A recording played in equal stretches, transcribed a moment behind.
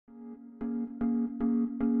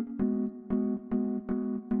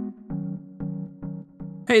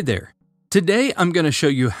Hey there! Today I'm going to show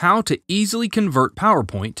you how to easily convert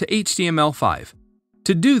PowerPoint to HTML5.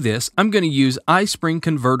 To do this, I'm going to use iSpring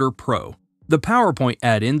Converter Pro, the PowerPoint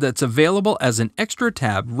add-in that's available as an extra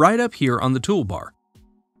tab right up here on the toolbar.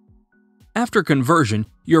 After conversion,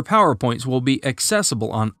 your PowerPoints will be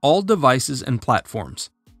accessible on all devices and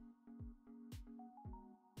platforms.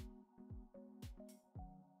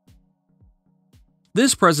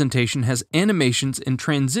 This presentation has animations and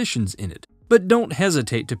transitions in it, but don't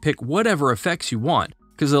hesitate to pick whatever effects you want,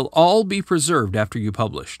 because they'll all be preserved after you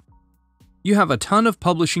publish. You have a ton of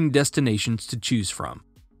publishing destinations to choose from.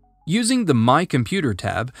 Using the My Computer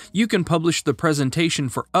tab, you can publish the presentation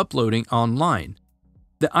for uploading online.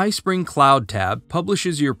 The iSpring Cloud tab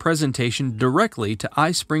publishes your presentation directly to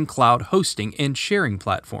iSpring Cloud hosting and sharing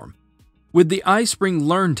platform. With the iSpring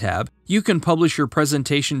Learn tab, you can publish your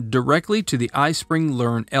presentation directly to the iSpring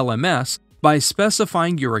Learn LMS by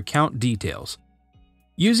specifying your account details.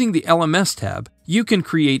 Using the LMS tab, you can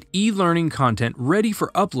create e-learning content ready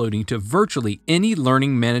for uploading to virtually any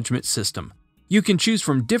learning management system. You can choose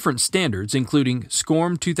from different standards including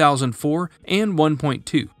SCORM 2004 and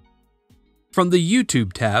 1.2. From the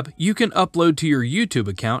YouTube tab, you can upload to your YouTube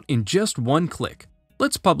account in just one click.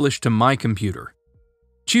 Let's publish to My Computer.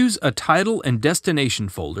 Choose a title and destination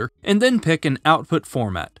folder, and then pick an output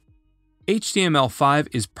format. HTML5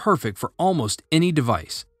 is perfect for almost any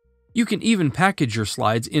device. You can even package your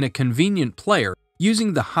slides in a convenient player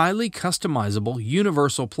using the highly customizable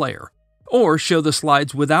Universal Player, or show the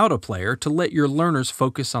slides without a player to let your learners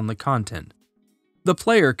focus on the content. The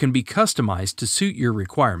player can be customized to suit your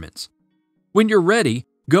requirements. When you're ready,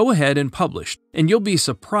 go ahead and publish, and you'll be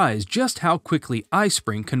surprised just how quickly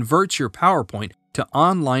iSpring converts your PowerPoint to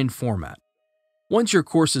online format. Once your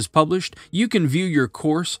course is published, you can view your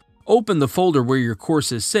course, open the folder where your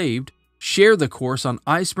course is saved, share the course on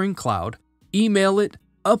iSpring Cloud, email it,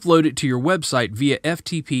 upload it to your website via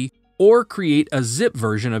FTP, or create a zip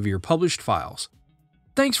version of your published files.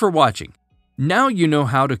 Thanks for watching. Now you know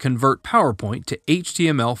how to convert PowerPoint to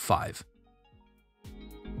HTML5.